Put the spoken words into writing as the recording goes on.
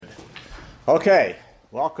Okay,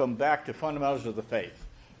 welcome back to Fundamentals of the Faith.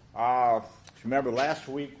 Remember last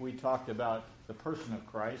week we talked about the person of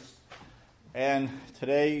Christ, and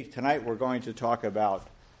tonight we're going to talk about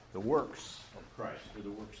the works of Christ, or the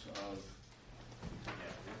works of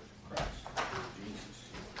Christ, Jesus.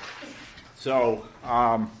 So,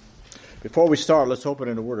 before we start, let's open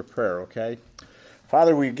in a word of prayer, okay?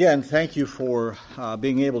 Father, we again thank you for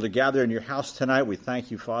being able to gather in your house tonight. We thank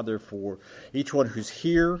you, Father, for each one who's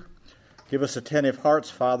here. Give us attentive hearts,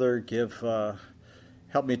 Father.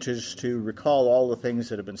 Help me to recall all the things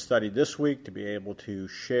that have been studied this week, to be able to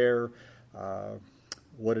share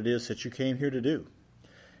what it is that you came here to do.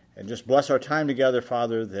 And just bless our time together,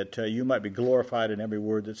 Father, that you might be glorified in every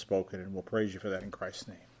word that's spoken, and we'll praise you for that in Christ's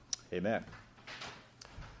name. Amen.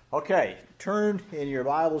 Okay, turn in your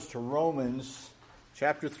Bibles to Romans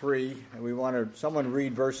chapter 3, and we want someone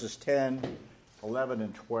read verses 10, 11,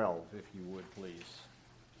 and 12, if you would, please.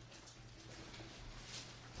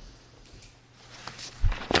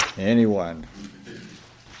 Anyone?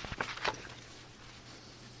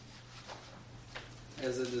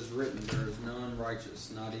 As it is written, there is none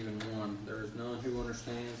righteous, not even one. There is none who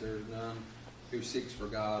understands. There is none who seeks for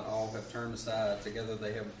God. All have turned aside. Together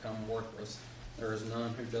they have become worthless. There is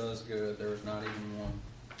none who does good. There is not even one.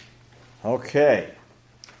 Okay.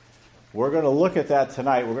 We're going to look at that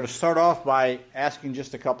tonight. We're going to start off by asking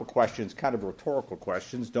just a couple questions, kind of rhetorical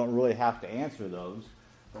questions. Don't really have to answer those.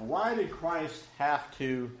 But why did Christ have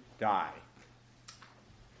to die?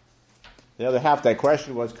 The other half of that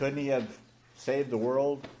question was, couldn't he have saved the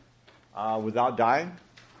world without dying?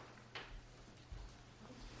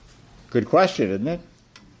 Good question, isn't it?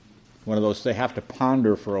 One of those they have to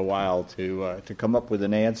ponder for a while to come up with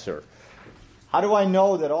an answer. How do I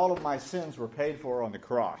know that all of my sins were paid for on the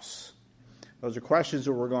cross? Those are questions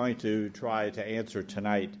that we're going to try to answer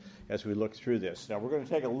tonight as we look through this. Now, we're going to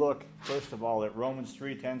take a look, first of all, at Romans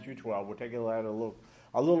 3, 10 through 12. We'll take a look at it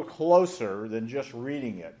a little closer than just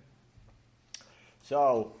reading it.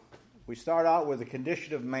 So, we start out with the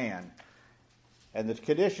condition of man. And the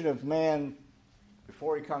condition of man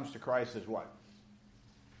before he comes to Christ is what?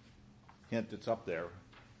 Hint that's up there.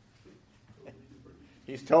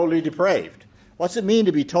 He's totally depraved. What's it mean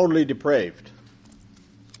to be totally depraved?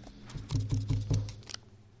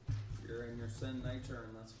 You're in your sin nature,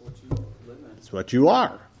 and that's what you live in. That's what you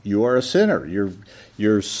are. You are a sinner.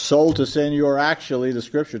 You're sold to sin. You are actually, the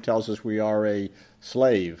Scripture tells us, we are a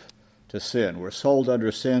slave to sin. We're sold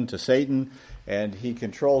under sin to Satan, and he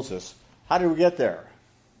controls us. How did we get there?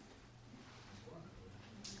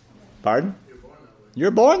 Pardon?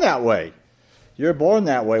 You're born that way. You're born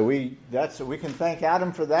that way. We can thank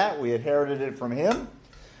Adam for that. We inherited it from him.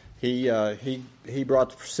 He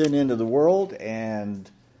brought sin into the world, and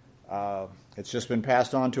it's just been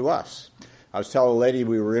passed on to us. I was telling a lady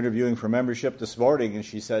we were interviewing for membership this morning, and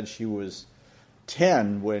she said she was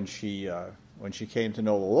 10 when she came to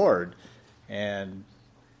know the Lord, and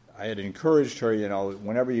I had encouraged her,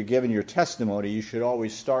 whenever you're giving your testimony, you should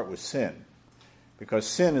always start with sin, because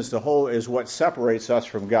sin is what separates us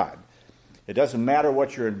from God. It doesn't matter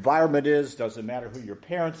what your environment is, doesn't matter who your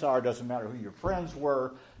parents are, doesn't matter who your friends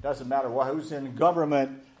were, doesn't matter who's in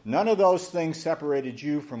government. None of those things separated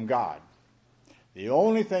you from God. The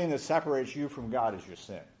only thing that separates you from God is your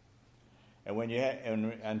sin.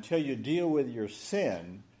 And until you deal with your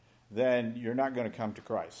sin, then you're not going to come to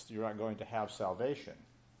Christ. You're not going to have salvation.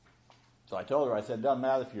 So I told her, I said, it doesn't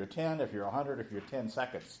matter if you're 10, if you're 100, if you're 10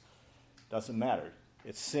 seconds. Doesn't matter.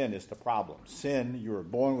 It's sin is the problem. Sin, you were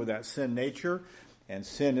born with that sin nature, and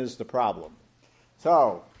sin is the problem.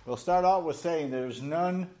 So, we'll start out with saying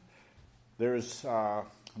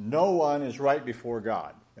no one is right before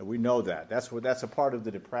God. And we know that. That's a part of the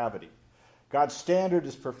depravity. God's standard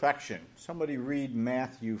is perfection. Somebody read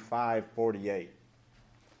Matthew 5:48.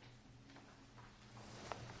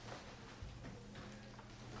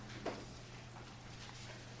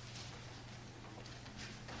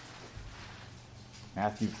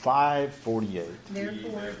 Matthew 5:48. Be ye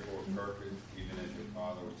therefore perfect, even as your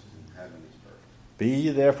Father which is in heaven is perfect. Be ye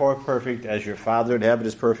therefore perfect, as your Father in heaven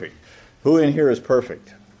is perfect. Who in here is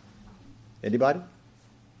perfect? Anybody?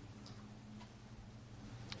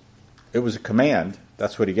 It was a command.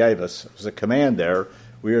 That's what he gave us. It was a command there.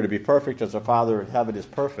 We are to be perfect as our Father in heaven is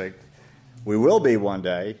perfect. We will be one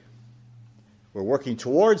day. We're working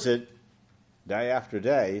towards it day after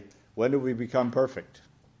day. When do we become perfect?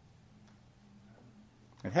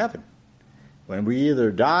 In heaven. When we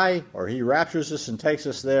either die or he raptures us and takes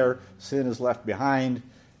us there, sin is left behind,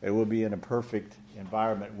 and we'll be in a perfect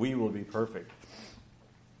environment. We will be perfect.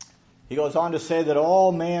 He goes on to say that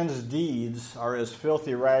all man's deeds are as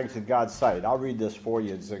filthy rags in God's sight. I'll read this for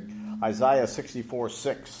you. It's a Isaiah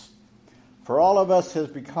 64:6. For all of us has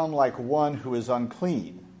become like one who is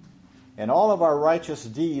unclean, and all of our righteous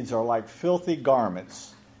deeds are like filthy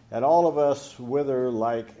garments, and all of us wither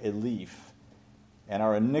like a leaf, and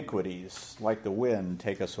our iniquities like the wind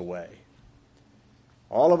take us away.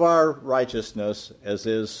 All of our righteousness as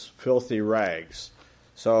is filthy rags.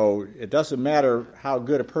 So it doesn't matter how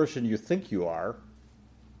good a person you think you are.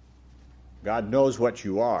 God knows what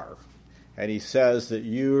you are. And he says that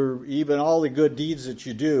even all the good deeds that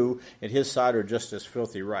you do at his side are just as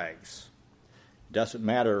filthy rags. It doesn't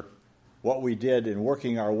matter what we did in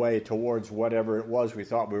working our way towards whatever it was we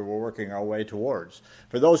thought we were working our way towards.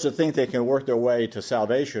 For those that think they can work their way to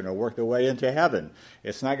salvation or work their way into heaven,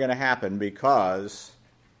 it's not going to happen because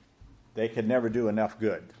they could never do enough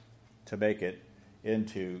good to make it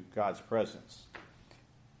into God's presence.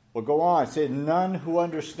 We'll go on. It says, none who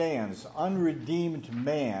understands, unredeemed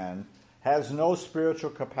man has no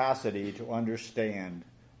spiritual capacity to understand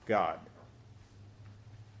God.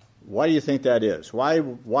 Why do you think that is?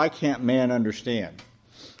 Why can't man understand?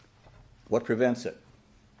 What prevents it?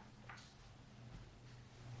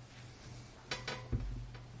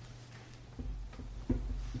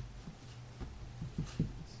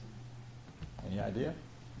 Any idea?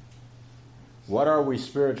 What are we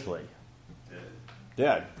spiritually?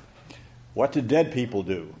 Dead. What do dead people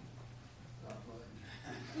do?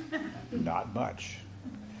 Not much.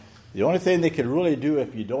 The only thing they can really do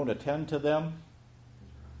if you don't attend to them,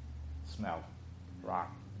 smell,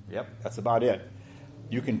 rock. Yep, that's about it.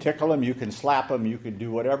 You can tickle them, you can slap them, you can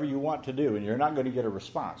do whatever you want to do, and you're not going to get a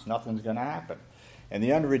response. Nothing's going to happen. And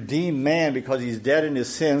the unredeemed man, because he's dead in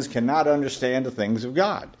his sins, cannot understand the things of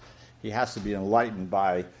God. He has to be enlightened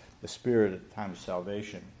by the Spirit at the time of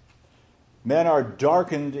salvation. Men are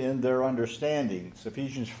darkened in their understandings.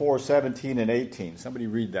 Ephesians 4:17 and 18. Somebody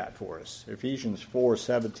read that for us. Ephesians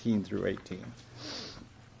 4:17 through 18.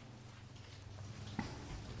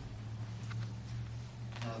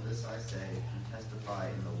 Now this I say and testify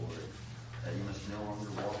in the Lord, that you must no longer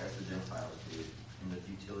walk as the Gentiles do, in the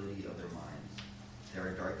futility of their minds. They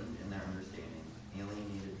are darkened in their understanding,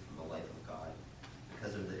 alienated from the life of God,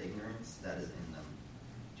 because of the ignorance that is in them,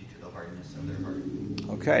 due to the hardness of their heart.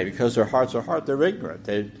 Okay, because their hearts are hard, they're ignorant.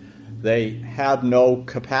 They have no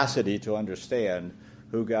capacity to understand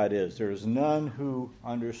who God is. There is none who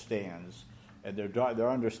understands, and their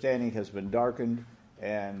understanding has been darkened,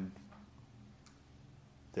 and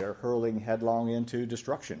they're hurling headlong into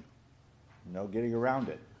destruction. No getting around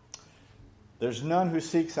it. There's none who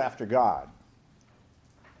seeks after God.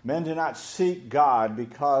 Men do not seek God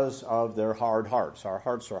because of their hard hearts. Our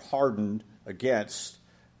hearts are hardened against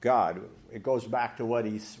God. It goes back to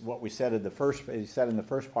what we said in the first. He said in the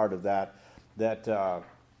first part of that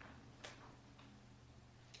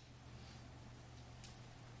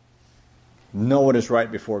no one is right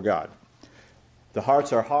before God. The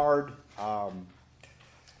hearts are hard.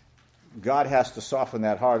 God has to soften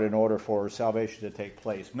that heart in order for salvation to take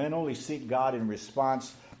place. Men only seek God in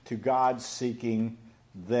response to God seeking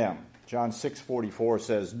them. John 6:44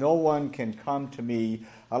 says, "No one can come to me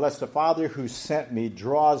unless the Father who sent me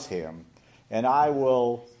draws him, and I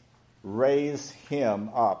will raise him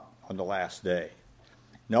up on the last day."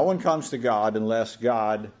 No one comes to God unless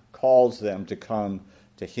God calls them to come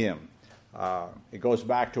to him. It goes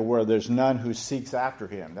back to where there's none who seeks after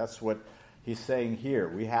him. That's what he's saying here.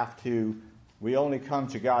 We only come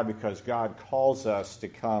to God because God calls us to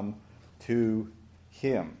come to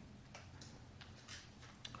him.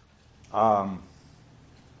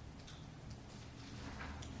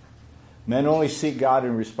 Men only seek God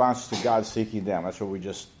in response to God seeking them. That's what we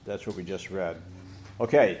just read.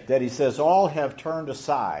 Okay, then he says, all have turned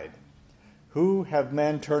aside. Who have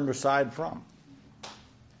men turned aside from?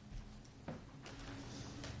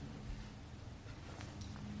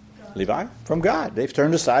 God. Levi? From God. They've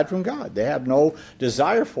turned aside from God. They have no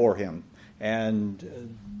desire for him.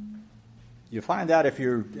 And you find out if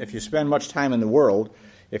you spend much time in the world,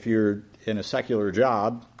 if you're in a secular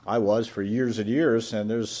job, I was for years and years, and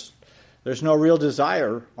there's no real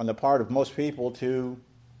desire on the part of most people to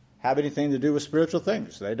have anything to do with spiritual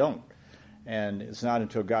things. They don't. And it's not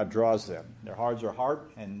until God draws them. Their hearts are hard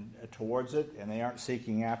and towards it, and they aren't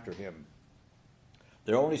seeking after him.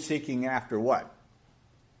 They're only seeking after what?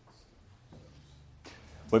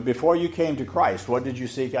 But before you came to Christ, what did you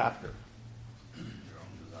seek after?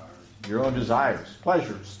 Your own desires.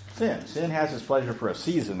 Pleasures. Sin. Sin has its pleasure for a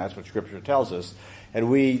season. That's what Scripture tells us. And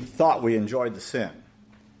we thought we enjoyed the sin.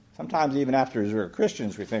 Sometimes even after we're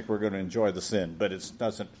Christians, we think we're going to enjoy the sin, but it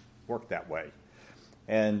doesn't work that way.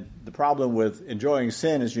 And the problem with enjoying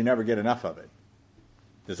sin is you never get enough of it.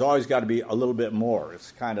 There's always got to be a little bit more.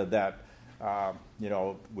 It's kind of that,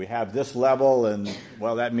 we have this level, and,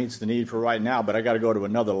 well, that meets the need for right now, but I got to go to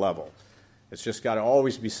another level. It's just got to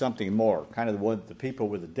always be something more, kind of what the people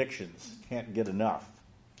with addictions can't get enough.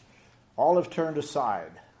 All have turned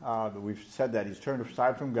aside. We've said that. He's turned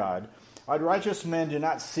aside from God. Unrighteous men do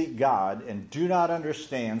not seek God and do not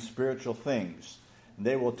understand spiritual things.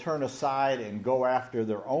 They will turn aside and go after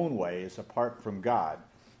their own ways apart from God.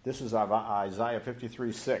 This is Isaiah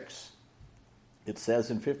 53:6. It says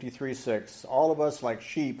in 53:6, all of us like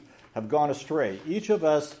sheep have gone astray. Each of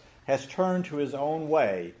us has turned to his own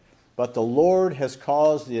way, but the Lord has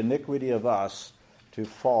caused the iniquity of us to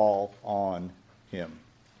fall on him.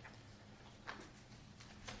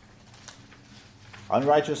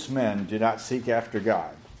 Unrighteous men do not seek after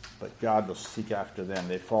God, but God will seek after them.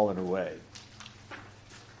 They've fallen away.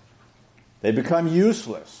 They become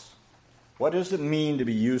useless. What does it mean to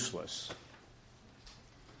be useless?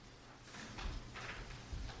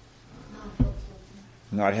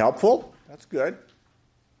 Not helpful? That's good.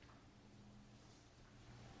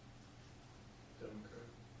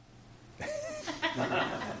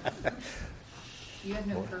 You have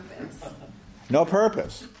no purpose. No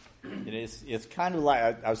purpose. It's kind of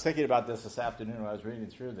like, I was thinking about this afternoon when I was reading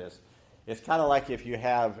through this. It's kind of like if you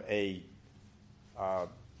have a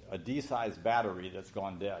D-sized battery that's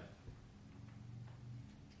gone dead.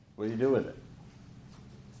 What do you do with it?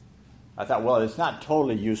 I thought, well, it's not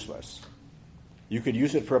totally useless. You could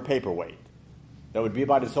use it for a paperweight. That would be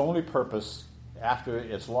about its only purpose after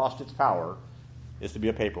it's lost its power, is to be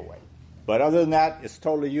a paperweight. But other than that, it's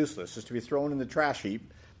totally useless. It's to be thrown in the trash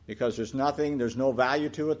heap because there's no value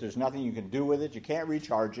to it. There's nothing you can do with it. You can't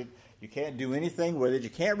recharge it. You can't do anything with it.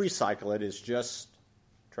 You can't recycle it. It's just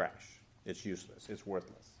trash. It's useless. It's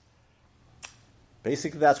worthless.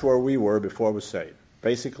 Basically, that's where we were before we were saved.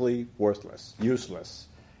 Basically, worthless, useless,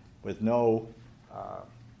 with no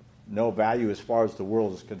value as far as the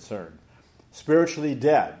world is concerned. Spiritually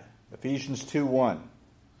dead. Ephesians 2:1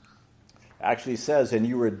 actually says, and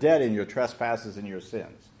you were dead in your trespasses and your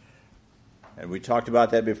sins. And we talked about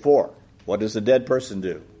that before. What does a dead person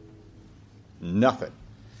do? Nothing.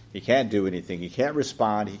 He can't do anything. He can't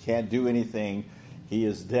respond. He can't do anything. He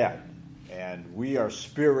is dead. And we are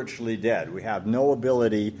spiritually dead. We have no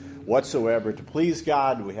ability whatsoever to please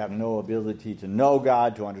God. We have no ability to know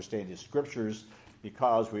God, to understand His Scriptures,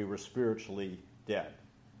 because we were spiritually dead.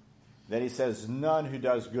 Then he says, none who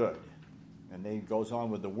does good. And then he goes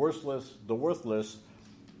on with the worthless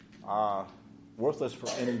for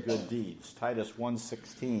any good deeds. Titus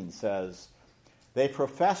 1:16 says, they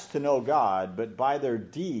profess to know God, but by their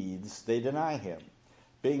deeds they deny Him,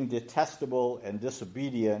 being detestable and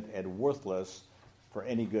disobedient and worthless for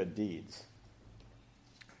any good deeds.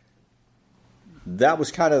 That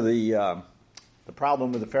was kind of the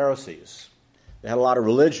problem with the Pharisees. They had a lot of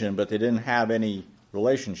religion, but they didn't have any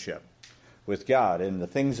relationship with God, and the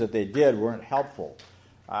things that they did weren't helpful.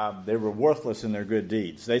 They were worthless in their good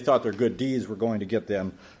deeds. They thought their good deeds were going to get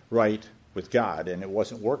them right with God, and it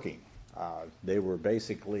wasn't working. They were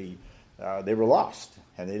basically, they were lost,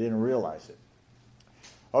 and they didn't realize it.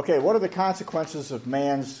 Okay, what are the consequences of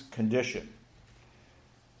man's condition?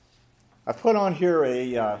 I put on here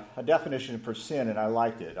a definition for sin, and I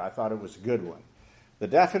liked it. I thought it was a good one. The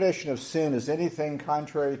definition of sin is anything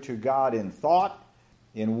contrary to God in thought,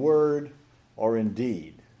 in word, or in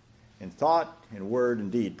deed. In thought, in word,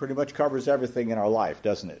 and deed. Pretty much covers everything in our life,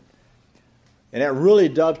 doesn't it? And it really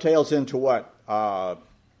dovetails into what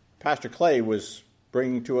Pastor Clay was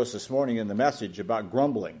bringing to us this morning in the message about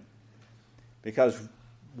grumbling. Because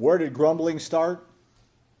where did grumbling start?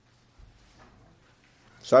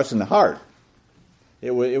 It starts in the heart. It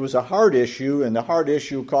was a heart issue, and the heart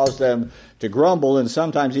issue caused them to grumble, and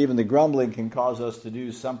sometimes even the grumbling can cause us to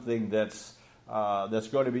do something that's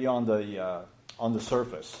going to be on the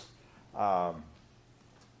surface.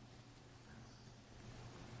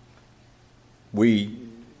 We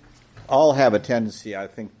all have a tendency, I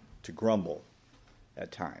think, to grumble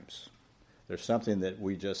at times. There's something that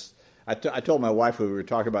we just... I told my wife when we were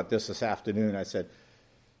talking about this afternoon, I said,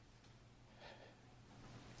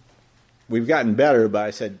 we've gotten better, but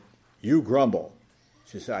I said, you grumble.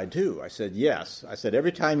 She said, I do. I said, yes. I said,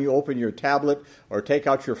 every time you open your tablet or take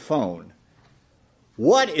out your phone,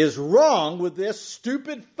 what is wrong with this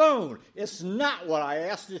stupid phone? It's not what I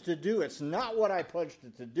asked it to do. It's not what I punched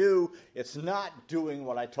it to do. It's not doing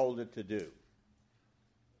what I told it to do.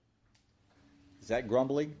 Is that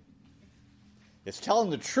grumbling? It's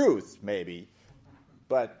telling the truth, maybe,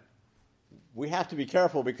 but we have to be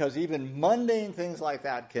careful because even mundane things like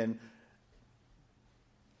that can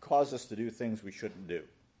cause us to do things we shouldn't do.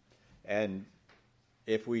 And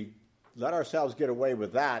if we let ourselves get away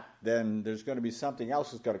with that, then there's going to be something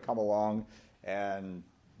else that's going to come along, and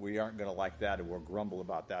we aren't going to like that, and we'll grumble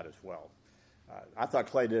about that as well. I thought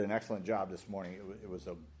Clay did an excellent job this morning. It was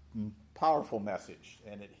a powerful message,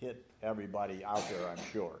 and it hit everybody out there, I'm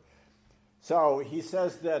sure. So he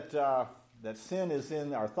says that that sin is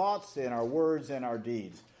in our thoughts, in our words, and our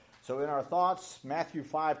deeds. So in our thoughts, Matthew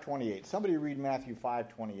 5:28. Somebody read Matthew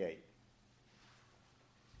 5:28.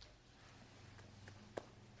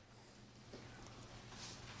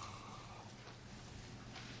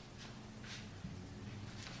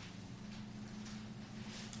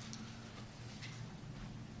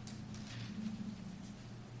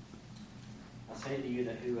 I say to you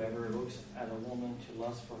that whoever looks at a woman to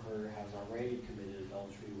lust for her has already committed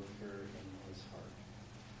adultery with her in his heart.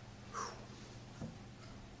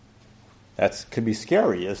 That could be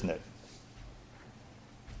scary, isn't it?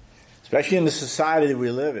 Especially in the society that we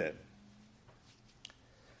live in.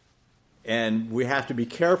 And we have to be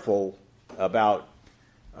careful about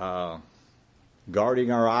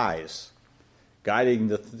guarding our eyes, guarding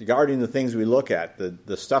the things we look at,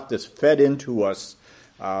 the stuff that's fed into us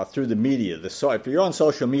through the media. If you're on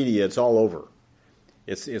social media, it's all over.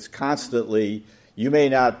 It's constantly. You may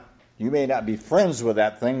not be friends with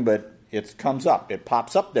that thing, but it comes up. It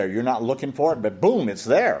pops up there. You're not looking for it, but boom, it's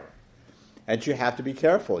there. And you have to be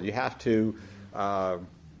careful. You have to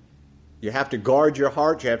guard your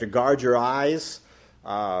heart. You have to guard your eyes.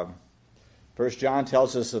 1 John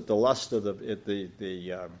tells us that the lust of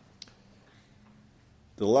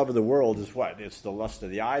the love of the world is what? It's the lust of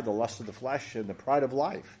the eye, the lust of the flesh, and the pride of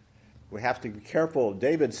life. We have to be careful.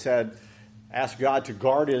 David said, ask God to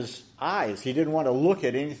guard his eyes. He didn't want to look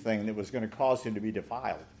at anything that was going to cause him to be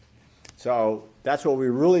defiled. So that's what we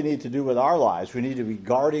really need to do with our lives. We need to be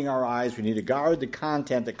guarding our eyes. We need to guard the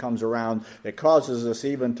content that comes around that causes us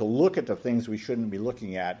even to look at the things we shouldn't be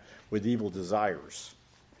looking at with evil desires.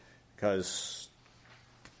 Because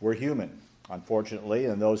we're human, unfortunately,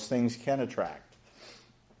 and those things can attract.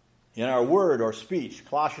 In our word or speech,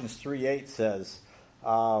 Colossians 3:8 says,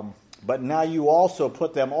 but now you also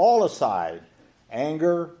put them all aside,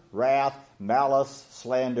 anger, wrath, malice,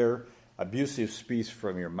 slander, abusive speech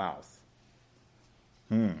from your mouth.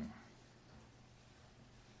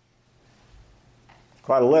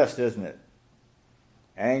 Quite a list, isn't it?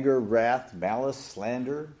 Anger, wrath, malice,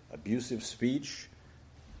 slander, abusive speech,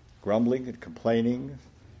 grumbling and complaining,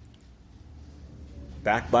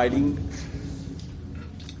 backbiting,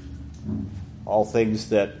 all things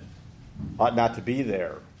that ought not to be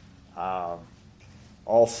there.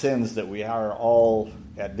 All sins that we are all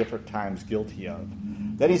at different times guilty of.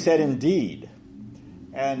 Then he said, indeed.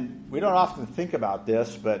 And we don't often think about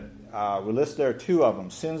this, but we list there two of them,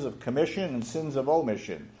 sins of commission and sins of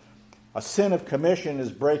omission. A sin of commission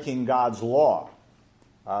is breaking God's law.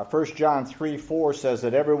 1 John 3:4 says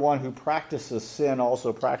that everyone who practices sin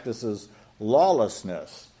also practices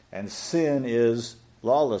lawlessness, and sin is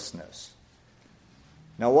lawlessness.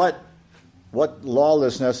 Now what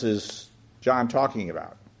lawlessness is John talking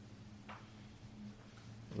about?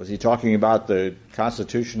 Was he talking about the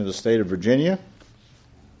Constitution of the state of Virginia?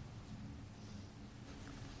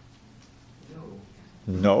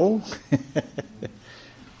 No.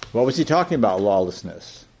 What was he talking about,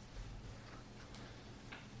 lawlessness?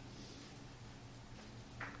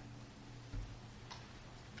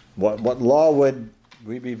 What law would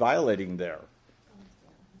we be violating there?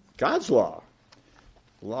 God's law.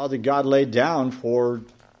 The law that God laid down for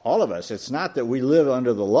all of us. It's not that we live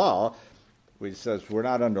under the law. It says we're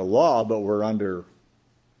not under law, but we're under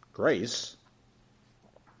grace.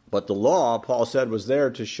 But the law, Paul said, was there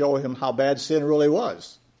to show him how bad sin really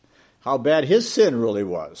was. How bad his sin really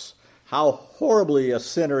was. How horribly a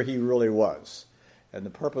sinner he really was. And the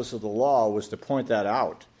purpose of the law was to point that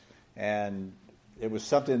out. And it was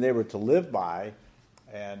something they were to live by.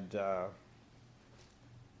 And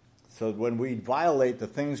so when we violate the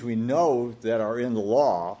things we know that are in the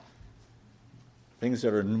law, things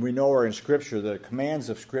that we know are in Scripture, the commands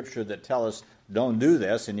of Scripture that tell us don't do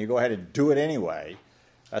this, and you go ahead and do it anyway,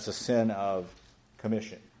 that's a sin of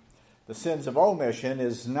commission. The sins of omission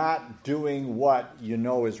is not doing what you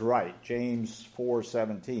know is right. James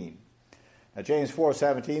 4:17. Now, James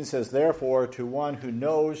 4:17 says, therefore, to one who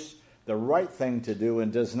knows the right thing to do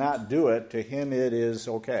and does not do it, to him it is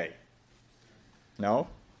okay. No?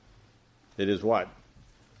 It is what?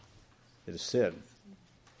 It is sin.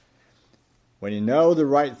 When you know the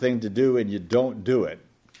right thing to do and you don't do it,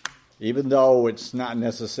 even though it's not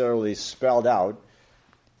necessarily spelled out,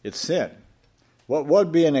 it's sin. What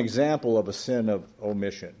would be an example of a sin of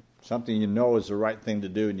omission? Something you know is the right thing to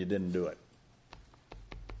do and you didn't do it.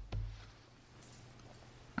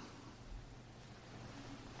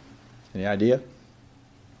 Any idea?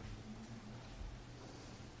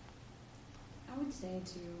 I would say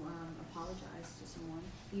to apologize to someone.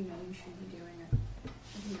 You know you should be doing it.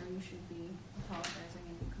 You know you should be apologizing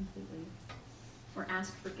and completely, or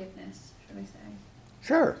ask forgiveness, should I say?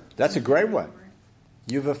 Sure, that's a great one.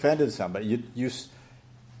 You've offended somebody.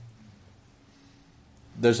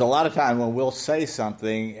 There's a lot of time when we'll say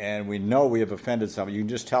something and we know we have offended somebody. You can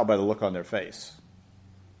just tell by the look on their face.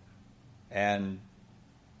 And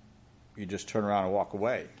you just turn around and walk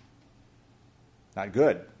away. Not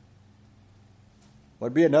good.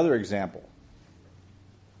 What'd be another example?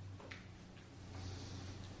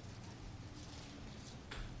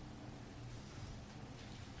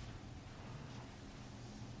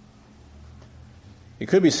 It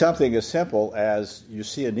could be something as simple as you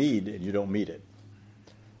see a need and you don't meet it.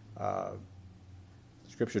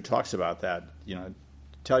 Scripture talks about that.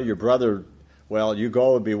 Tell your brother, well, you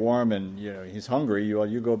go and be warm, and he's hungry.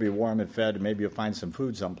 You go be warm and fed, and maybe you'll find some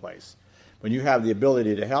food someplace. When you have the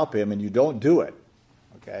ability to help him and you don't do it,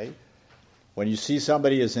 okay? When you see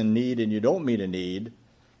somebody is in need and you don't meet a need,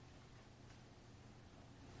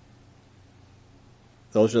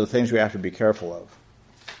 those are the things we have to be careful of.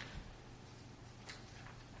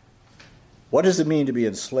 What does it mean to be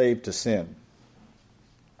enslaved to sin?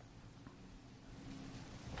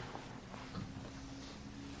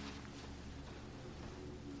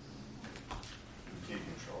 You can't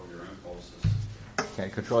control your impulses.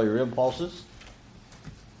 Can't control your impulses?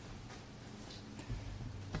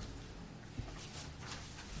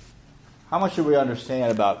 How much do we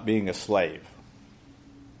understand about being a slave?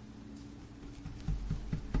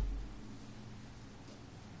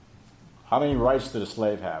 How many rights did a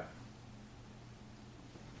slave have?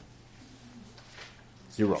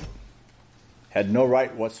 0. Had no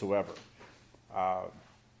right whatsoever.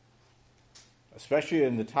 Especially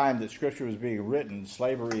in the time that Scripture was being written,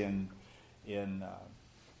 slavery in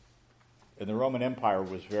the Roman Empire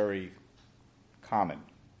was very common,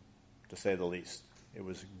 to say the least. It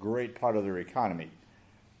was a great part of their economy,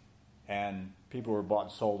 and people were bought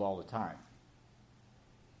and sold all the time.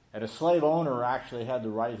 And a slave owner actually had the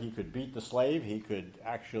right. He could beat the slave. He could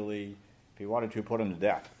actually, if he wanted to, put him to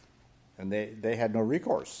death. And they had no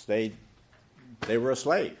recourse. They were a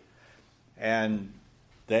slave. And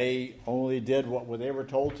they only did what they were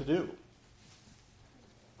told to do.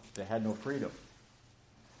 They had no freedom.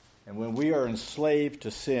 And when we are enslaved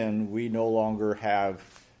to sin, we no longer have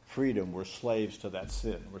freedom. We're slaves to that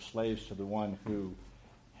sin. We're slaves to the one who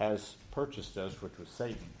has purchased us, which was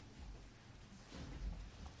Satan.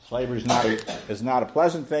 Slavery is not a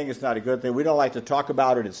pleasant thing. It's not a good thing. We don't like to talk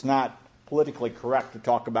about it. It's not politically correct to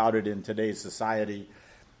talk about it in today's society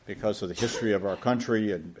because of the history of our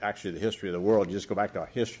country and actually the history of the world. You just go back to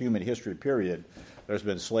a human history period. There's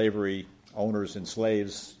been slavery, owners and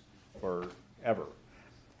slaves forever.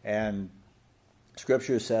 And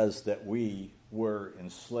Scripture says that we were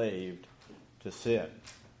enslaved to sin.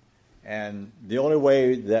 And the only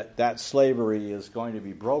way that slavery is going to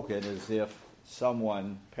be broken is if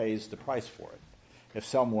someone pays the price for it, if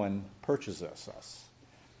someone purchases us.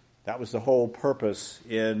 That was the whole purpose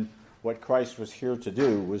in what Christ was here to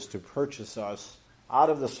do, was to purchase us out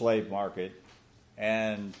of the slave market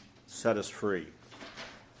and set us free.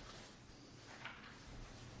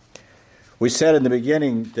 We said in the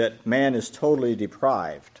beginning that man is totally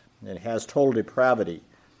deprived and has total depravity.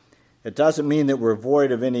 It doesn't mean that we're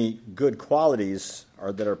void of any good qualities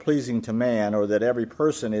or that are pleasing to man, or that every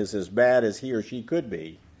person is as bad as he or she could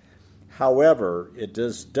be. However, it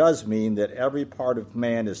does mean that every part of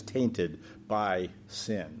man is tainted by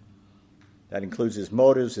sin. That includes his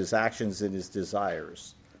motives, his actions, and his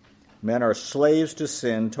desires. Men are slaves to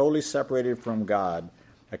sin, totally separated from God,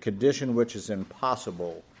 a condition which is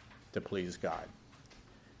impossible to please God.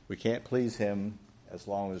 We can't please him as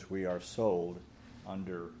long as we are sold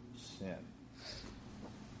under sin.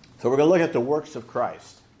 So we're going to look at the works of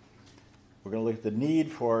Christ. We're going to look at the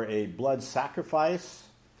need for a blood sacrifice,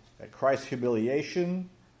 at Christ's humiliation,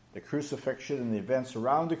 the crucifixion and the events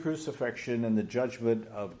around the crucifixion, and the judgment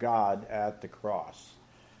of God at the cross.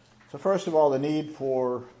 So first of all, the need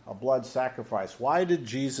for a blood sacrifice. Why did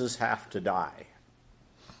Jesus have to die?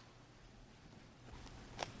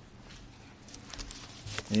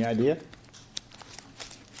 Any idea?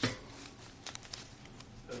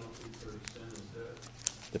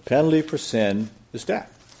 The penalty for sin is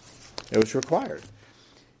death. It was required.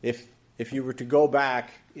 If you were to go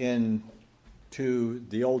back into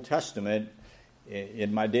the Old Testament,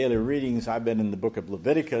 in my daily readings, I've been in the book of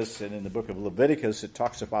Leviticus, and in the book of Leviticus it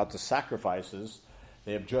talks about the sacrifices.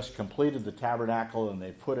 They have just completed the tabernacle and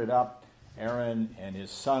they've put it up. Aaron and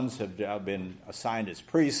his sons have been assigned as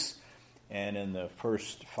priests, And in the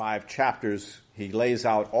first 5 chapters, he lays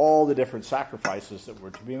out all the different sacrifices that were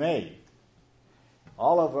to be made.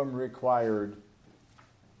 All of them required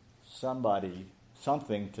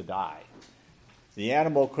something to die. The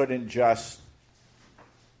animal couldn't just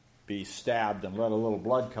be stabbed and let a little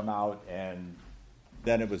blood come out and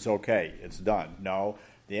then it was okay, it's done. No,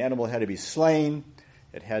 the animal had to be slain.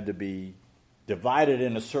 It had to be divided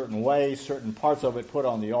in a certain way, certain parts of it put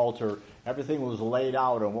on the altar. Everything was laid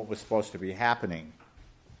out on what was supposed to be happening.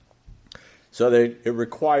 So it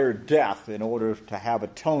required death in order to have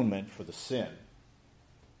atonement for the sin.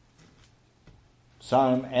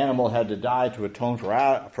 Some animal had to die to atone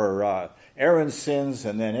for Aaron's sins,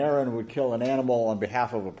 and then Aaron would kill an animal on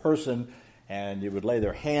behalf of a person, and you would lay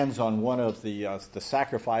their hands on one of the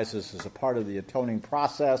sacrifices as a part of the atoning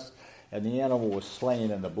process, and the animal was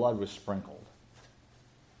slain and the blood was sprinkled.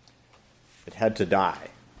 It had to die.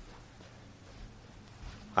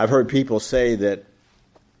 I've heard people say that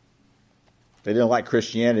they didn't like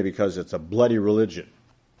Christianity because it's a bloody religion.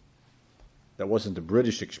 That wasn't the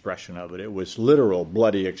British expression of it. It was literal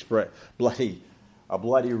bloody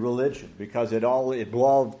religion because it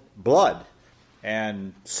involved blood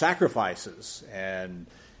and sacrifices. And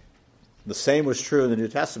the same was true in the New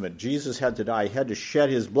Testament. Jesus had to die. He had to shed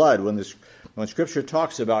his blood. When Scripture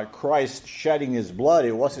talks about Christ shedding his blood,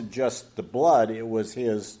 it wasn't just the blood, it was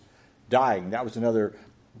his dying. That was another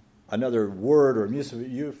word or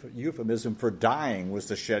euphemism for dying, was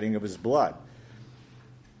the shedding of his blood.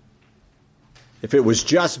 If it was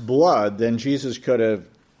just blood, then Jesus could have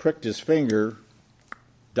pricked his finger,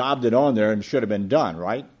 daubed it on there, and should have been done,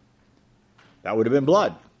 right? That would have been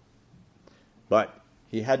blood. But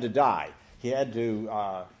he had to die. He had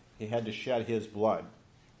to shed his blood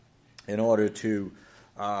in order to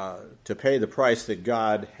pay the price that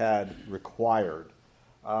God had required.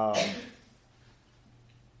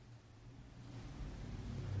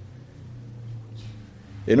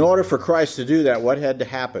 In order for Christ to do that, what had to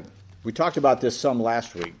happen? We talked about this some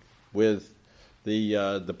last week with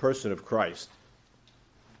the person of Christ.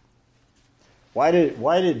 Why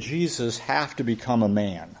did Jesus have to become a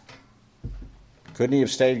man? Couldn't he have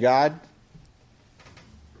stayed God?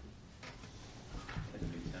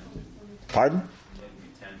 Pardon?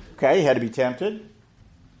 Okay, he had to be tempted.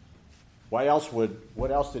 What else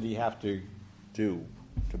did he have to do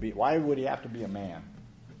to be? Why would he have to be a man?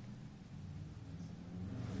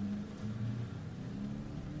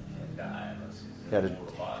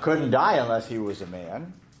 Couldn't die unless he was a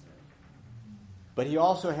man. But he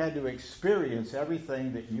also had to experience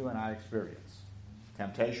everything that you and I experience.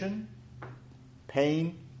 Temptation,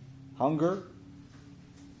 pain, hunger,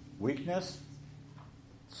 weakness,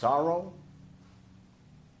 sorrow.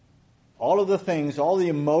 All of the things, all the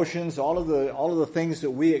emotions, all of the things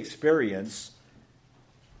that we experience,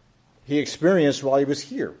 he experienced while he was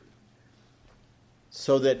here.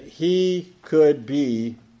 So that he could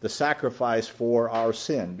be the sacrifice for our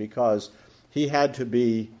sin, because he had to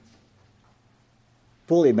be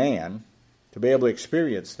fully man to be able to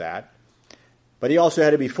experience that. But he also had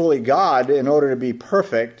to be fully God in order to be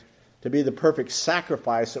perfect, to be the perfect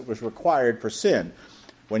sacrifice that was required for sin.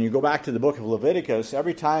 When you go back to the book of Leviticus,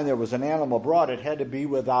 every time there was an animal brought, it had to be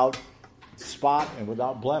without spot and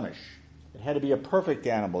without blemish. It had to be a perfect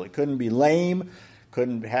animal. It couldn't be lame,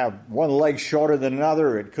 couldn't have one leg shorter than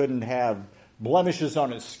another, it couldn't have blemishes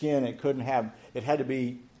on its skin, it had to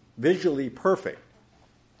be visually perfect.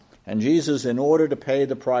 And Jesus, in order to pay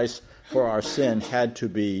the price for our sin, had to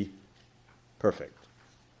be perfect.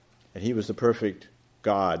 And he was the perfect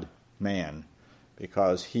God-man,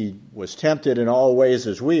 because he was tempted in all ways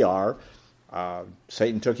as we are.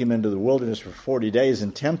 Satan took him into the wilderness for 40 days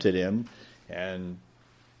and tempted him, and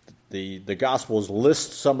the Gospels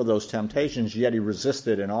list some of those temptations, yet he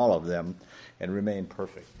resisted in all of them and remained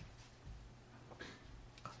perfect.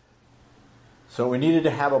 So we needed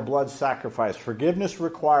to have a blood sacrifice. Forgiveness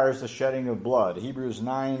requires the shedding of blood. Hebrews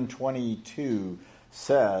 9:22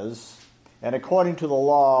 says, "And according to the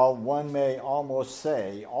law, one may almost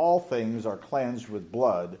say, all things are cleansed with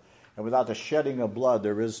blood, and without the shedding of blood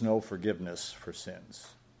there is no forgiveness for sins."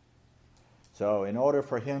 So in order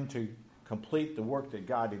for him to complete the work that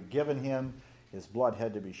God had given him, his blood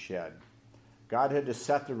had to be shed. God had to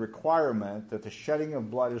set the requirement that the shedding of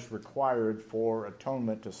blood is required for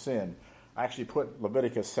atonement to sin. I actually put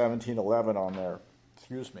Leviticus 17:11 on there.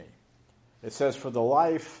 It says, "For the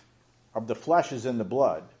life of the flesh is in the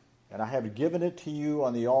blood, and I have given it to you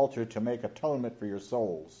on the altar to make atonement for your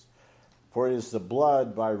souls. For it is the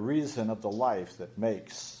blood by reason of the life that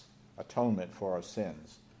makes atonement for our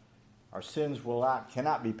sins." Our sins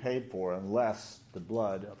cannot be paid for unless the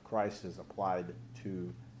blood of Christ is applied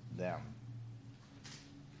to them.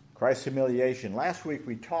 Christ's humiliation. Last week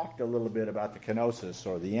we talked a little bit about the kenosis,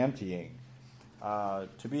 or the emptying.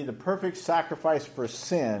 To be the perfect sacrifice for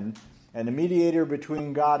sin and the mediator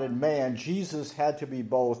between God and man, Jesus had to be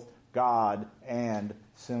both God and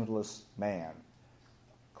sinless man.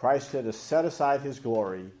 Christ had to set aside his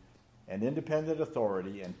glory and independent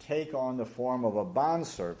authority and take on the form of a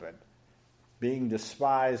bondservant, being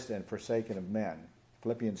despised and forsaken of men.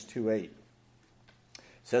 Philippians 2:8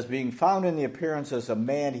 says, being found in the appearance as a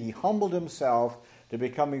man, he humbled himself to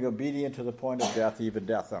becoming obedient to the point of death, even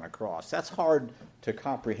death on a cross. That's hard to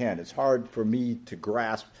comprehend. It's hard for me to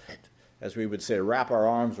grasp, as we would say, wrap our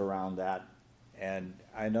arms around that and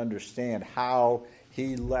understand how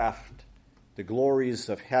he left the glories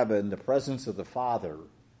of heaven, the presence of the Father,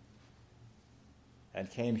 and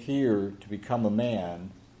came here to become a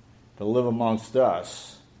man, to live amongst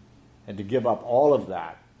us, and to give up all of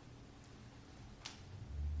that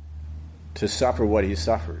to suffer what he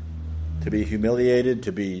suffered, to be humiliated,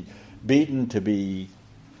 to be beaten, to be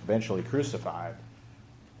eventually crucified,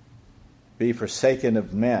 be forsaken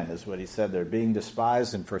of men, is what he said there, being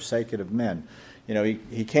despised and forsaken of men. You know,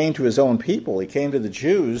 he came to his own people, he came to the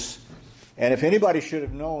Jews, and if anybody should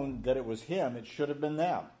have known that it was him, it should have been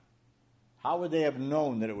them. How would they have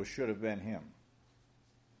known that it should have been him?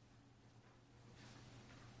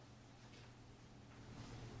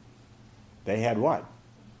 They had what?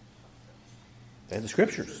 They had the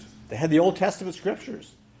Scriptures. They had the Old Testament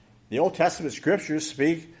Scriptures. The Old Testament Scriptures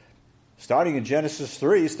speak, starting in Genesis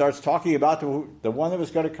 3, starts talking about the one that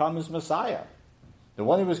was going to come as Messiah. The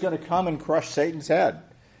one that was going to come and crush Satan's head.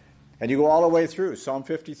 And you go all the way through Psalm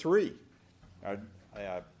 53,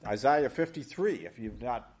 Isaiah 53. If you've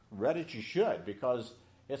not read it, you should, because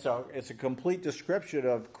it's a complete description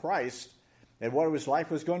of Christ and what his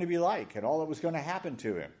life was going to be like and all that was going to happen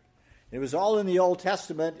to him. It was all in the Old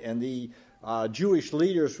Testament, and the Jewish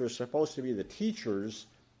leaders were supposed to be the teachers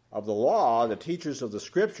of the law, the teachers of the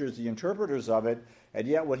Scriptures, the interpreters of it, and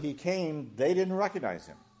yet when he came, they didn't recognize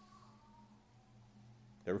him.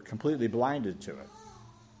 They were completely blinded to it.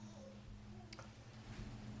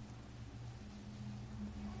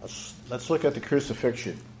 Let's look at the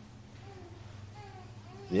crucifixion.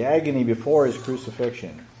 The agony before his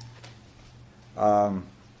crucifixion.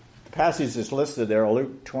 The passage is listed there,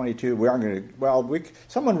 Luke 22. We aren't going to.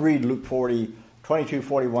 Someone read Luke 22,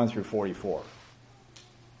 41 through 44.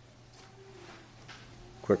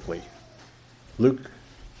 Quickly. Luke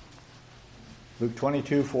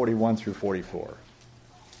 22, 41 through 44.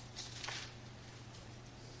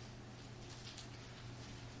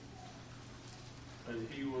 And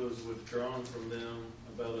he was withdrawn from them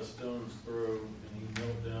about a stone's throw, and he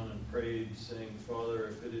knelt down and prayed, saying, Father,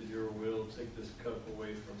 if it is your will, take this cup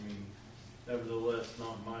away from me. Nevertheless,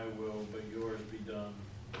 not my will, but yours be done.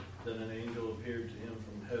 Then an angel appeared to him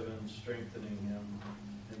from heaven, strengthening him.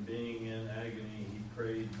 And being in agony, he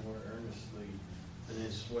prayed more earnestly, and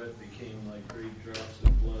his sweat became like great drops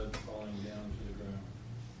of blood falling down to the ground.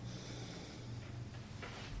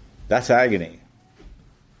 That's agony.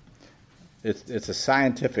 It's a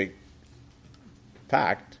scientific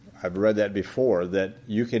fact, I've read that before, that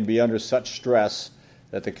you can be under such stress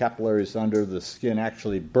that the capillaries under the skin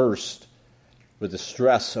actually burst with the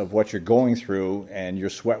stress of what you're going through, and your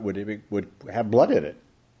sweat would have blood in it.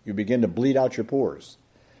 You begin to bleed out your pores.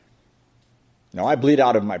 Now, I bleed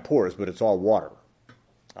out of my pores, but it's all water.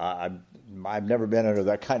 I've never been under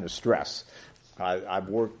that kind of stress. I've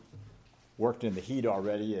worked in the heat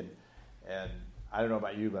already, and I don't know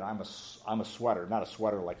about you, but I'm a sweater. Not a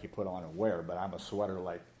sweater like you put on and wear, but I'm a sweater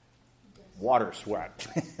like water sweat.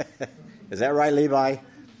 Is that right, Levi?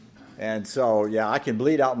 And so, yeah, I can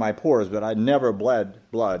bleed out my pores, but I never bled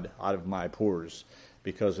blood out of my pores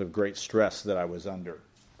because of great stress that I was under.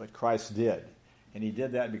 But Christ did. And he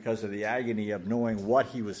did that because of the agony of knowing what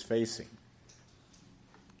he was facing.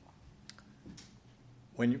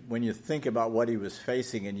 When you think about what he was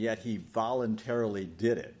facing, and yet he voluntarily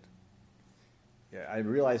did it, yeah, I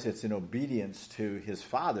realize it's in obedience to his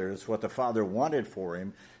Father. It's what the Father wanted for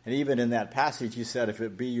him. And even in that passage, he said, if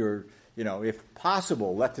it be your, if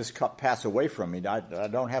possible, let this cup pass away from me. I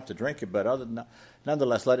don't have to drink it, but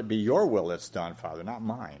nonetheless, let it be your will that's done, Father, not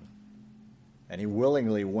mine. And he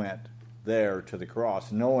willingly went there to the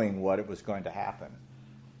cross, knowing what it was going to happen.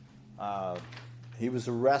 He was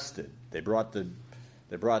arrested. They brought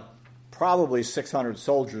probably 600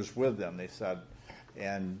 soldiers with them, they said,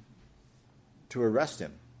 and to arrest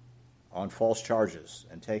him on false charges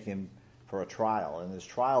and take him for a trial. And this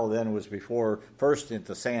trial then was first at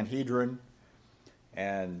the Sanhedrin,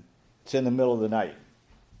 and it's in the middle of the night.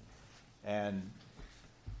 And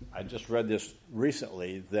I just read this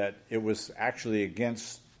recently, that it was actually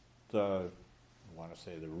against the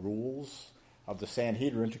rules of the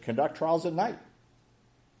Sanhedrin to conduct trials at night.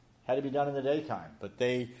 Had to be done in the daytime, but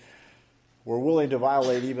they were willing to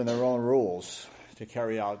violate even their own rules to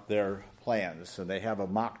carry out their plans. So they have a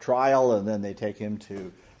mock trial, and then they take him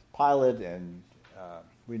to Pilate, and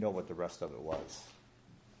we know what the rest of it was.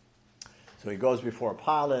 So he goes before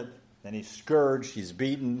Pilate, then he's scourged, he's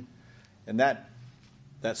beaten, and that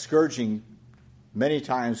scourging many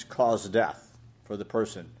times caused death for the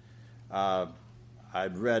person. I've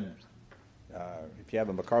read, if you have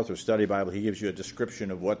a MacArthur Study Bible, he gives you a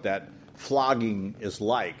description of what that flogging is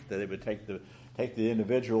like, that it would take the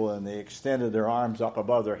individual and they extended their arms up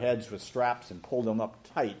above their heads with straps and pulled them up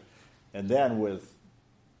tight, and then with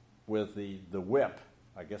the whip,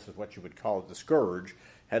 I guess is what you would call it, the scourge,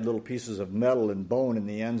 had little pieces of metal and bone in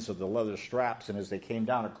the ends of the leather straps, and as they came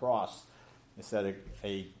down across, it said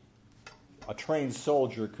a trained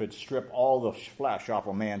soldier could strip all the flesh off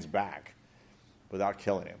a man's back without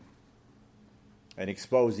killing him, and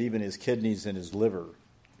expose even his kidneys and his liver,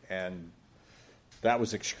 and that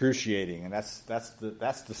was excruciating. And that's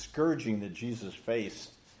the scourging that Jesus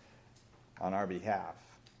faced on our behalf,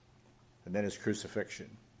 and then his crucifixion,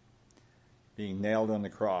 being nailed on the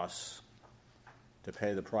cross to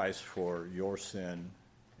pay the price for your sin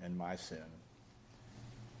and my sin.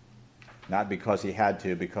 Not because he had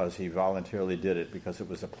to, because he voluntarily did it, because it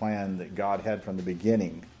was a plan that God had from the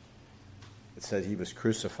beginning. It said he was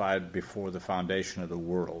crucified before the foundation of the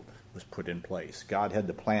world was put in place. God had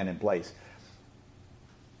the plan in place.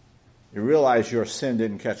 You realize your sin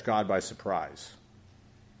didn't catch God by surprise.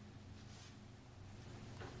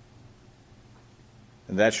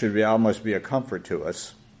 And that should almost be a comfort to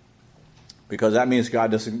us, because that means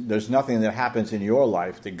there's nothing that happens in your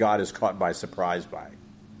life that God is caught by surprise by.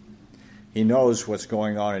 He knows what's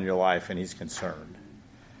going on in your life, and he's concerned.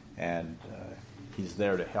 And he's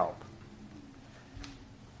there to help.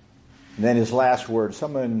 And then his last word,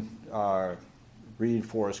 someone read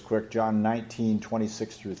for us quick, John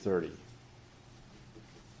 19:26 through 30.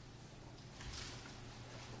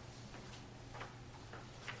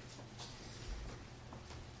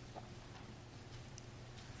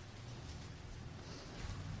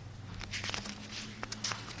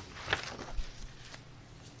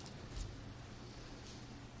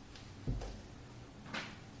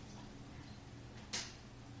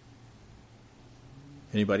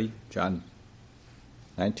 Anybody? John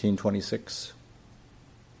 19:26.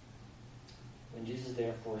 When Jesus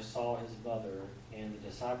therefore saw his mother and the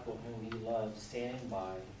disciple whom he loved standing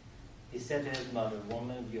by, he said to his mother,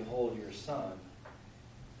 "Woman, behold your son."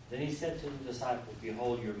 Then he said to the disciple,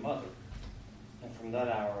 "Behold your mother." And from that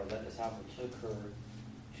hour that disciple took her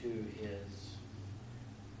to his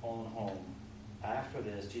own home. After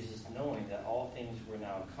this, Jesus, knowing that all things were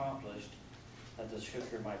now accomplished, that the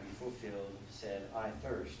scripture might be fulfilled, said, "I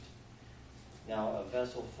thirst." Now a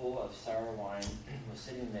vessel full of sour wine was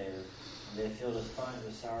sitting there, and they filled a sponge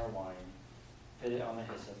with sour wine, put it on the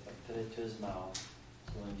hyssop, and put it to his mouth.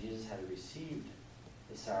 So when Jesus had received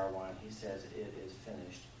the sour wine, he says, "It is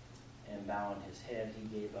finished." And bowing his head, he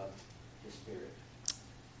gave up his spirit.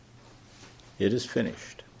 It is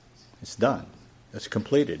finished. It's done. It's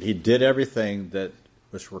completed. He did everything that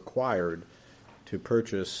was required to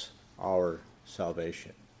purchase our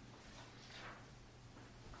salvation.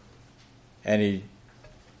 And he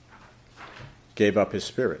gave up his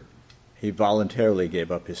spirit. He voluntarily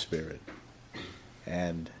gave up his spirit.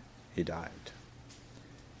 And he died.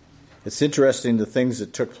 It's interesting the things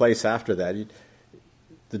that took place after that.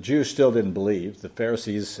 The Jews still didn't believe. The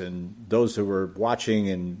Pharisees and those who were watching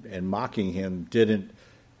and mocking him didn't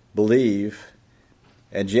believe.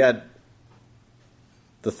 And yet,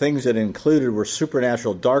 the things that included were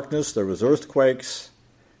supernatural darkness. There was earthquakes.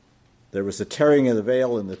 There was the tearing of the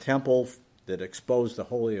veil in the temple that exposed the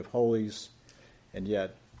Holy of Holies. And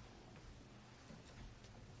yet,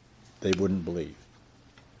 they wouldn't believe.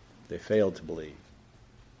 They failed to believe.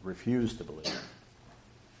 Refused to believe.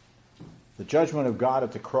 The judgment of God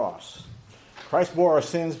at the cross. Christ bore our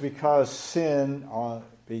sins because sin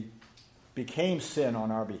became sin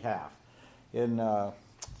on our behalf. In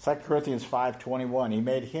 2 Corinthians 5:21, he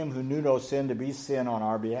made him who knew no sin to be sin on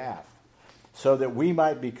our behalf, so that we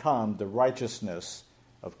might become the righteousness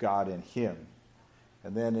of God in him.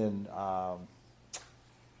 And then in, let's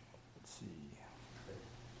see.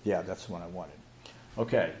 Yeah, that's the one I wanted.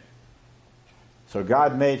 Okay. So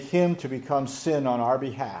God made him to become sin on our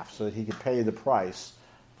behalf so that he could pay the price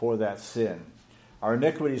for that sin. Our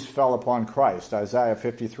iniquities fell upon Christ. Isaiah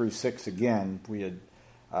 53:6 again, we had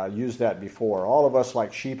used that before. All of us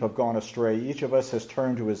like sheep have gone astray. Each of us has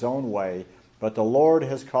turned to his own way, but the Lord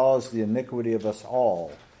has caused the iniquity of us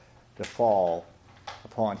all to fall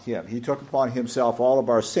upon him. He took upon himself all of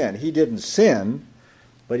our sin. He didn't sin,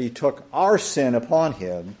 but he took our sin upon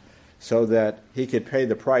him so that he could pay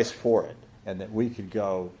the price for it and that we could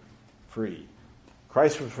go free.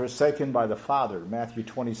 Christ was forsaken by the Father, Matthew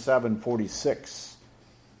 27:46.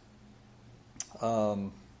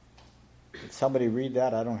 Did somebody read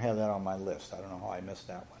that? I don't have that on my list. I don't know how I missed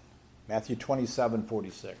that one. Matthew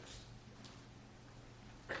 27:46.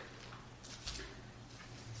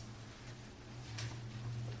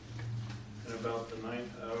 And about the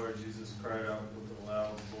ninth hour, Jesus cried out with a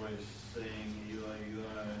loud voice, saying, Eli,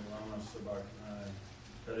 Eli, lama sabachthani.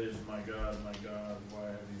 That is, my God, why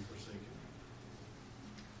have you forsaken me?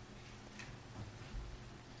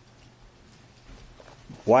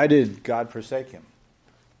 Why did God forsake him?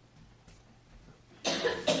 They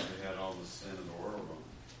had all the sin in the world on them.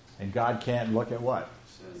 And God can't look at what?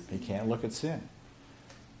 Sin. He can't look at sin.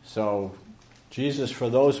 So Jesus, for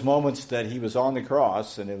those moments that he was on the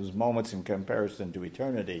cross, and it was moments in comparison to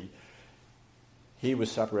eternity, he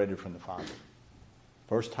was separated from the Father.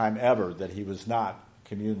 First time ever that he was not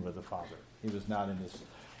communed with the Father. He was not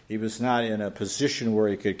in a position where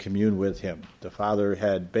he could commune with him. The Father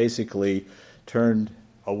had basically turned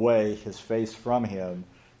away his face from him,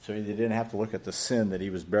 so he didn't have to look at the sin that he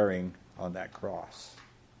was bearing on that cross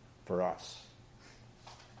for us.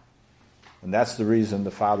 And that's the reason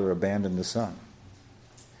the Father abandoned the Son.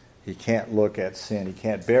 He can't look at sin. He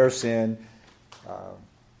can't bear sin.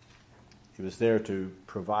 He was there to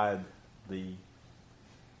provide the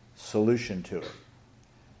solution to it.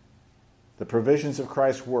 The provisions of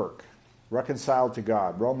Christ's work, reconciled to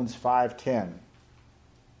God, Romans 5:10.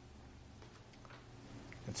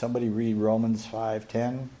 Can somebody read Romans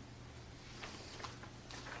 5:10?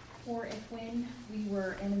 For if when we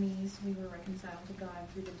were enemies, we were reconciled to God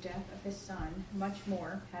through the death of his Son, much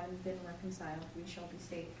more, having been reconciled, we shall be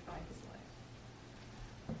saved by his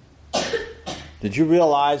life. Did you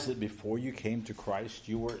realize that before you came to Christ,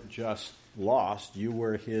 you weren't just lost, you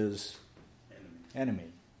were his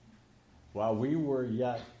enemy? While we were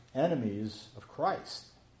yet enemies of Christ.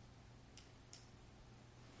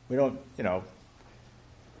 We don't,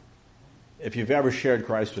 if you've ever shared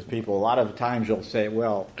Christ with people, a lot of times you'll say,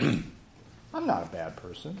 well, I'm not a bad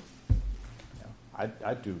person.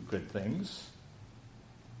 I do good things.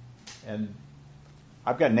 And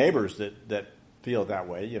I've got neighbors that feel that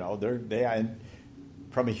way.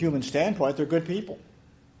 From a human standpoint, they're good people.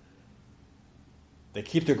 They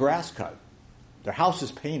keep their grass cut. Their house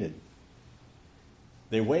is painted.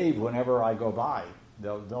 They wave whenever I go by.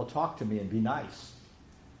 They'll talk to me and be nice.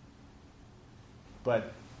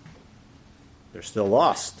 But they're still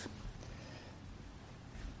lost.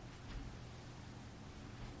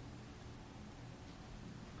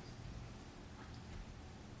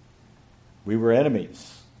 We were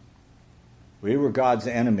enemies. We were God's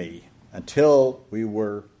enemy until we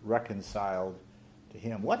were reconciled to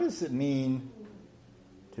him. What does it mean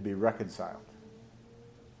to be reconciled?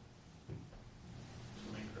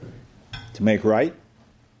 To make right?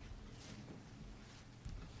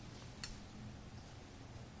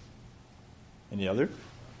 Any other?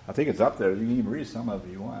 I think it's up there. You can even read some of it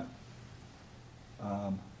if you want.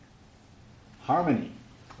 Harmony,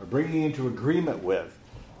 or bringing into agreement with.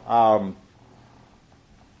 Let's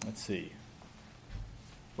see.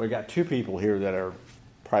 We got two people here that are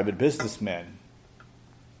private businessmen.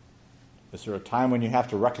 Is there a time when you have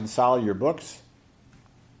to reconcile your books?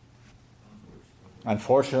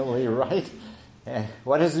 Unfortunately, right?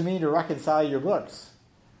 What does it mean to reconcile your books?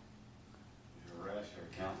 You're a rash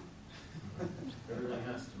accountant. Everything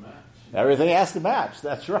has to match. Everything has to match.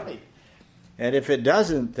 That's right. And if it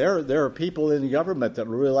doesn't, there are people in the government that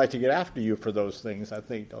would really like to get after you for those things, I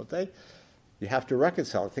think, don't they? You have to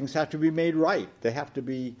reconcile. Things have to be made right. They have to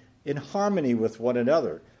be in harmony with one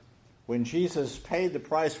another. When Jesus paid the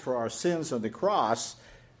price for our sins on the cross,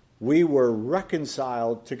 we were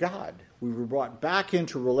reconciled to God. We were brought back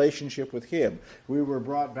into relationship with him. We were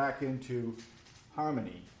brought back into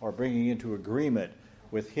harmony, or bringing into agreement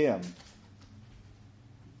with him.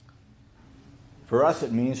 For us,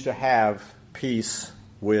 it means to have peace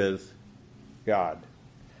with God.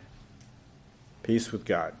 Peace with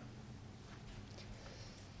God.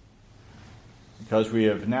 Because we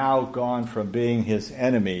have now gone from being his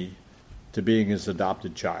enemy to being his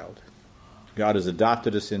adopted child. God has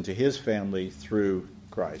adopted us into his family through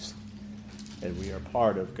Christ. And we are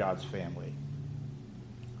part of God's family.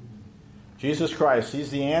 Jesus Christ,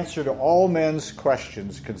 he's the answer to all men's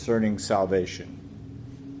questions concerning salvation.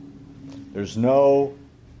 There's no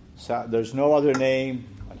other name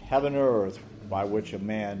on heaven or earth by which a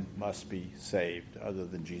man must be saved other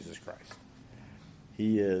than Jesus Christ.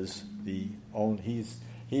 He is the only.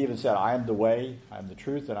 He even said, "I am the way, I am the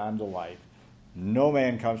truth, and I am the life. No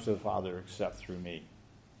man comes to the Father except through me."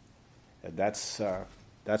 And that's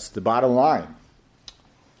the bottom line.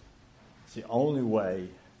 It's the only way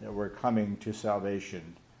that we're coming to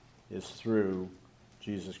salvation is through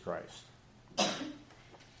Jesus Christ.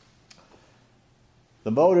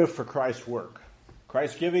 The motive for Christ's work.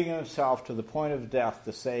 Christ giving himself to the point of death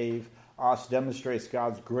to save us demonstrates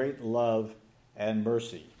God's great love and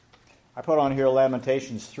mercy. I put on here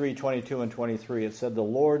Lamentations 3:22 and 23. It said, the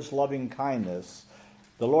Lord's loving kindnesses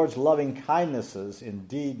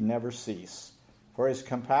indeed never cease, for his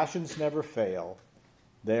compassions never fail.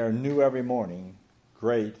 They are new every morning.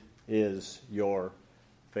 Great is your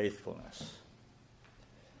faithfulness.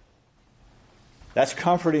 That's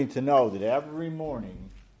comforting to know that every morning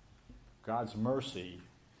God's mercy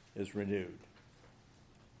is renewed.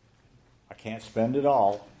 I can't spend it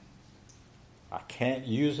all. I can't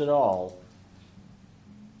use it all.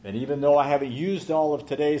 And even though I haven't used all of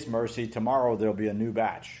today's mercy, tomorrow there'll be a new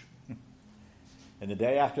batch. And the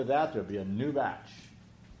day after that, there'll be a new batch.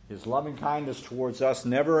 His loving kindness towards us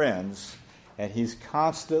never ends, and he's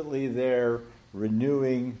constantly there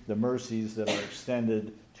renewing the mercies that are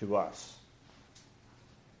extended to us.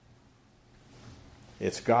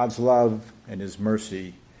 It's God's love and his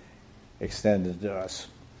mercy extended to us.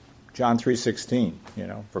 John 3:16,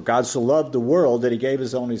 for God so loved the world that he gave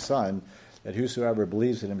his only Son, that whosoever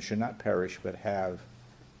believes in him should not perish but have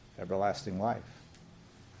everlasting life.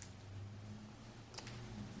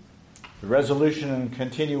 The resolution and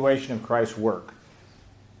continuation of Christ's work.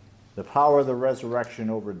 The power of the resurrection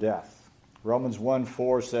over death. Romans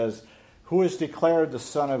 1:4 says, who is declared the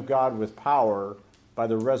Son of God with power by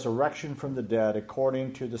the resurrection from the dead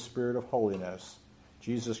according to the Spirit of holiness,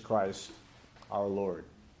 Jesus Christ our Lord.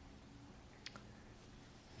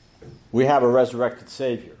 We have a resurrected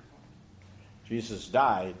Savior. Jesus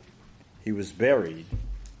died, he was buried,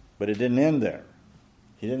 but it didn't end there.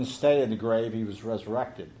 He didn't stay in the grave, he was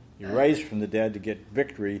resurrected. He raised from the dead to get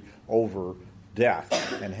victory over death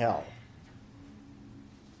and hell.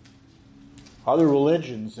 Other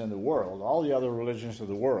religions in the world, all the other religions of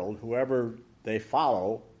the world, whoever they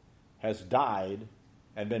follow has died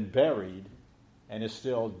and been buried and is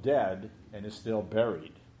still dead and is still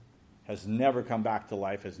buried, has never come back to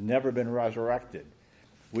life, has never been resurrected.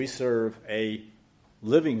 We serve a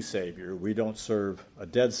living Savior. We don't serve a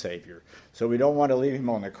dead Savior. So we don't want to leave him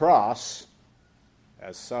on the cross,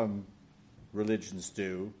 as some religions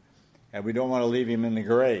do, and we don't want to leave him in the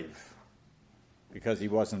grave because he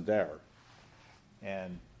wasn't there.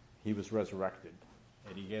 And he was resurrected,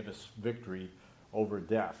 and he gave us victory over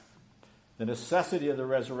death. The necessity of the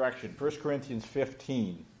resurrection, 1 Corinthians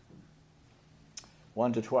 15,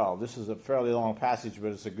 1-12. This is a fairly long passage,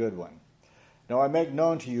 but it's a good one. Now I make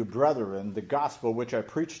known to you, brethren, the gospel which I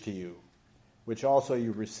preached to you, which also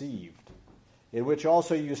you received, in which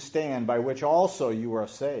also you stand, by which also you are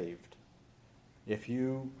saved, if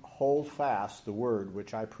you hold fast the word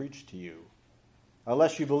which I preached to you,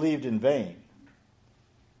 unless you believed in vain.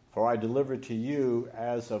 For I delivered to you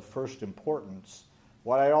as of first importance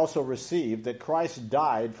what I also received, that Christ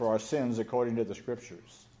died for our sins according to the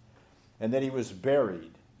Scriptures, and that he was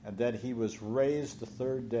buried, and that he was raised the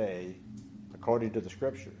third day according to the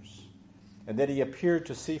Scriptures, and that he appeared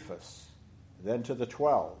to Cephas, then to the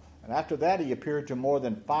 12. And after that he appeared to more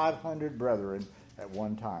than 500 brethren at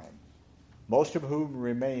one time, most of whom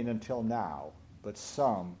remain until now, but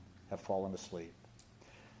some have fallen asleep.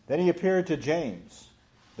 Then he appeared to James,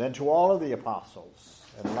 then to all of the apostles,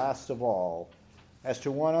 and last of all, as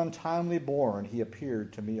to one untimely born, he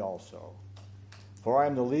appeared to me also. For I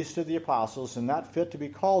am the least of the apostles, and not fit to be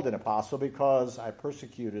called an apostle, because I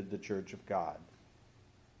persecuted the church of God.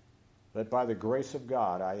 But by the grace of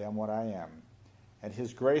God I am what I am, and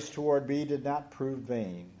his grace toward me did not prove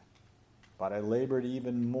vain. But I labored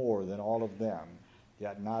even more than all of them,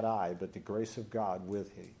 yet not I, but the grace of God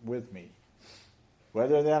with me.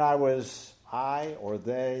 Whether then I was I or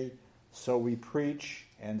they, so we preach,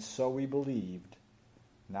 and so we believed.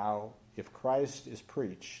 Now, if Christ is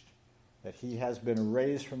preached, that he has been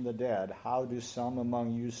raised from the dead, how do some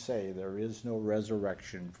among you say there is no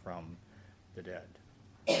resurrection from the dead?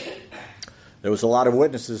 There was a lot of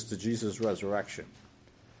witnesses to Jesus' resurrection.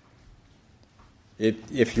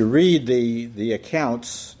 If you read the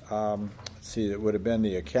accounts, let's see, it would have been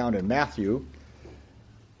the account in Matthew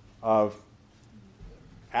of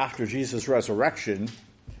after Jesus' resurrection,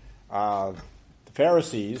 the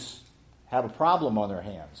Pharisees have a problem on their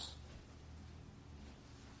hands.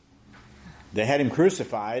 They had him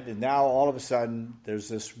crucified, and now all of a sudden there's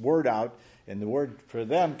this word out And the word for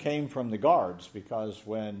them came from the guards, because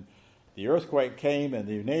when the earthquake came and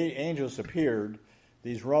the angels appeared,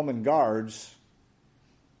 these Roman guards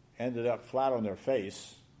ended up flat on their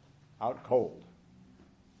face, out cold.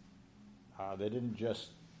 They didn't just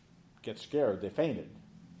get scared, they fainted.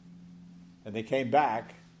 And they came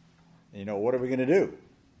back, what are we going to do?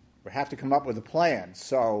 We have to come up with a plan.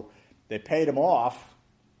 So they paid them off,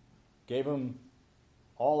 gave them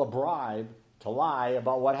all a bribe to lie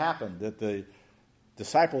about what happened, that the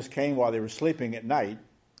disciples came while they were sleeping at night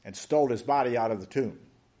and stole his body out of the tomb.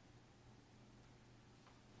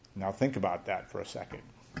 Now think about that for a second.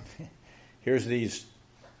 Here's these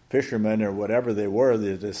fishermen or whatever they were,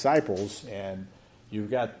 the disciples, and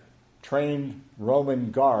you've got trained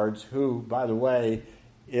Roman guards who, by the way,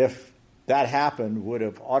 if that happened, would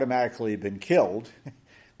have automatically been killed,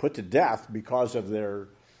 put to death because of their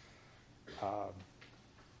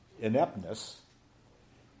ineptness,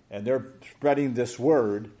 and they're spreading this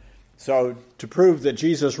word. So to prove that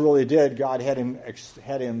Jesus really did, God had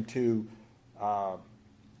him to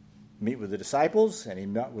meet with the disciples, and he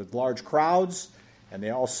met with large crowds, and they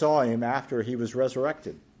all saw him after he was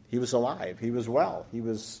resurrected. He was alive. He was well.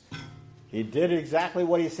 He did exactly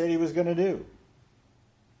what he said he was going to do.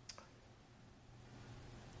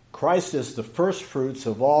 Christ is the first fruits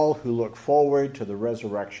of all who look forward to the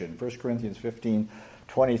resurrection. 1 Corinthians 15,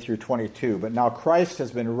 20 through 22. But now Christ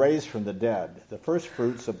has been raised from the dead, the first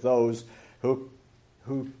fruits of those who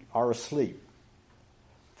are asleep.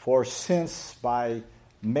 For since by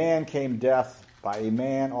man came death, by a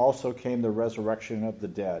man also came the resurrection of the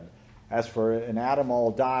dead. As for in Adam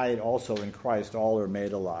all died, also in Christ all are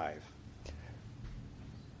made alive.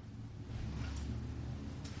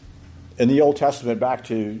 In the Old Testament, back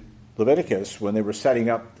to Leviticus, when they were setting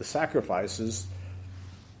up the sacrifices,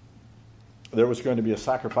 there was going to be a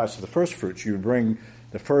sacrifice of the first fruits. You would bring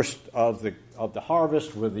the first of the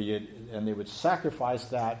harvest and they would sacrifice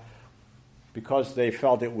that because they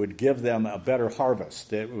felt it would give them a better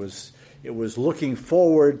harvest. It was looking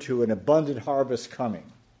forward to an abundant harvest coming.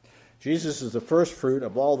 Jesus is the first fruit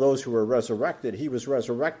of all those who were resurrected. He was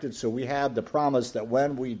resurrected, so we have the promise that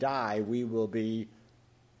when we die, we will be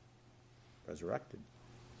resurrected.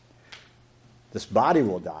 This body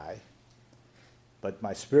will die, but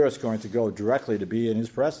my spirit's going to go directly to be in his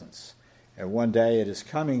presence. And one day it is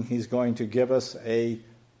coming, he's going to give us a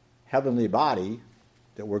heavenly body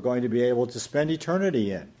that we're going to be able to spend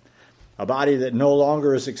eternity in. A body that no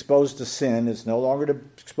longer is exposed to sin, it's no longer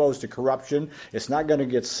exposed to corruption, it's not going to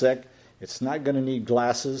get sick, it's not going to need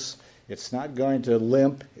glasses, it's not going to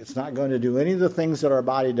limp, it's not going to do any of the things that our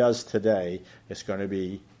body does today. It's going to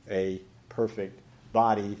be a perfect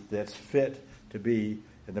body that's fit to be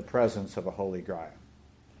in the presence of a holy God.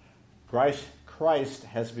 Christ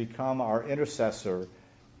has become our intercessor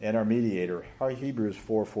and our mediator. Hebrews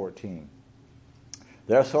 4:14.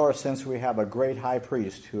 Therefore, since we have a great high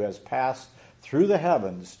priest who has passed through the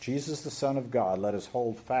heavens, Jesus the Son of God, let us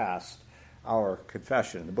hold fast our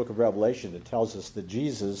confession. In the book of Revelation, it tells us that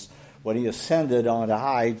Jesus, when he ascended on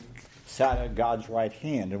high, sat at God's right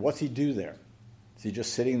hand. And what's he do there? Is he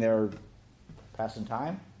just sitting there passing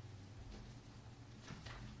time?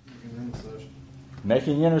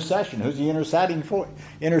 Making intercession. Who's he interceding for?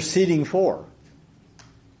 Interceding for?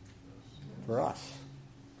 For us.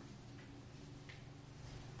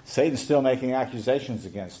 Satan's still making accusations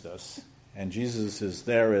against us, and Jesus is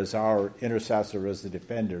there as our intercessor, as the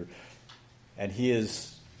defender, and he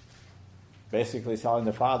is basically telling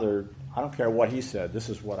the Father, I don't care what he said, this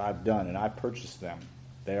is what I've done, and I've purchased them.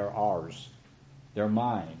 They are ours. They're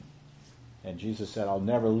mine. And Jesus said, I'll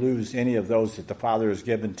never lose any of those that the Father has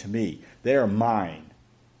given to me. They are mine.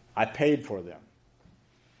 I paid for them.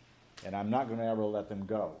 And I'm not going to ever let them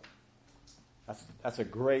go. That's a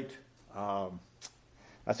great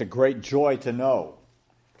joy to know.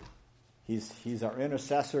 He's our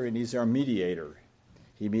intercessor and he's our mediator.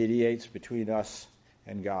 He mediates between us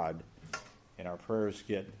and God. And our prayers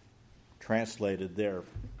get translated there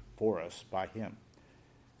for us by him.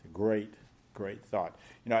 It's a great thought.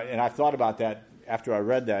 And I thought about that after I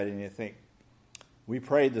read that, and you think, we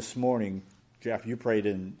prayed this morning, Jeff, you prayed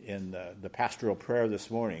in the pastoral prayer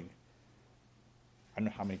this morning. I don't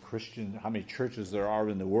know how many churches there are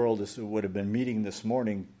in the world that would have been meeting this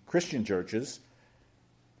morning, Christian churches.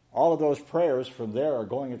 All of those prayers from there are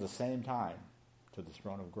going at the same time to the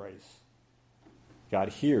throne of grace. God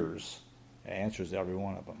hears and answers every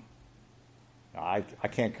one of them. Now, I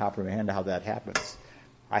can't comprehend how that happens.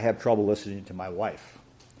 I have trouble listening to my wife.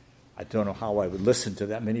 I don't know how I would listen to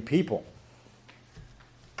that many people.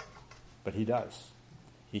 But he does.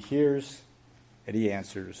 He hears and he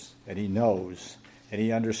answers and he knows And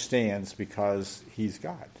he understands because he's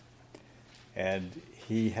God. And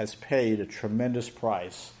he has paid a tremendous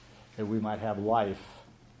price that we might have life,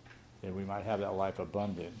 that we might have that life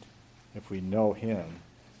abundant if we know him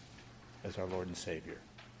as our Lord and Savior.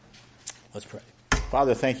 Let's pray.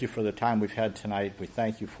 Father, thank you for the time we've had tonight. We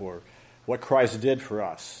thank you for what Christ did for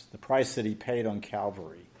us, the price that he paid on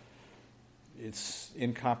Calvary. It's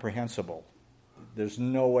incomprehensible. There's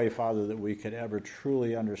no way, Father, that we could ever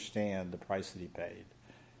truly understand the price that he paid.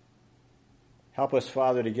 Help us,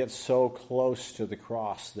 Father, to get so close to the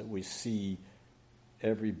cross that we see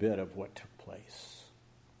every bit of what took place.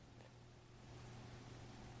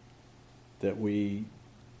 That we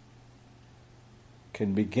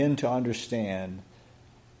can begin to understand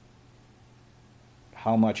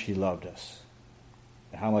how much he loved us,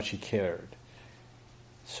 how much he cared,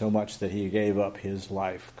 so much that he gave up his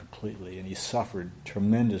life completely, and he suffered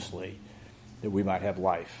tremendously that we might have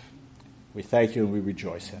life. We thank you and we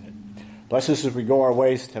rejoice in it. Bless us as we go our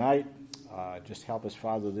ways tonight. Just help us,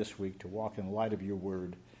 Father, this week to walk in the light of your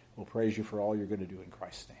word. We'll praise you for all you're going to do in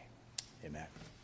Christ's name. Amen.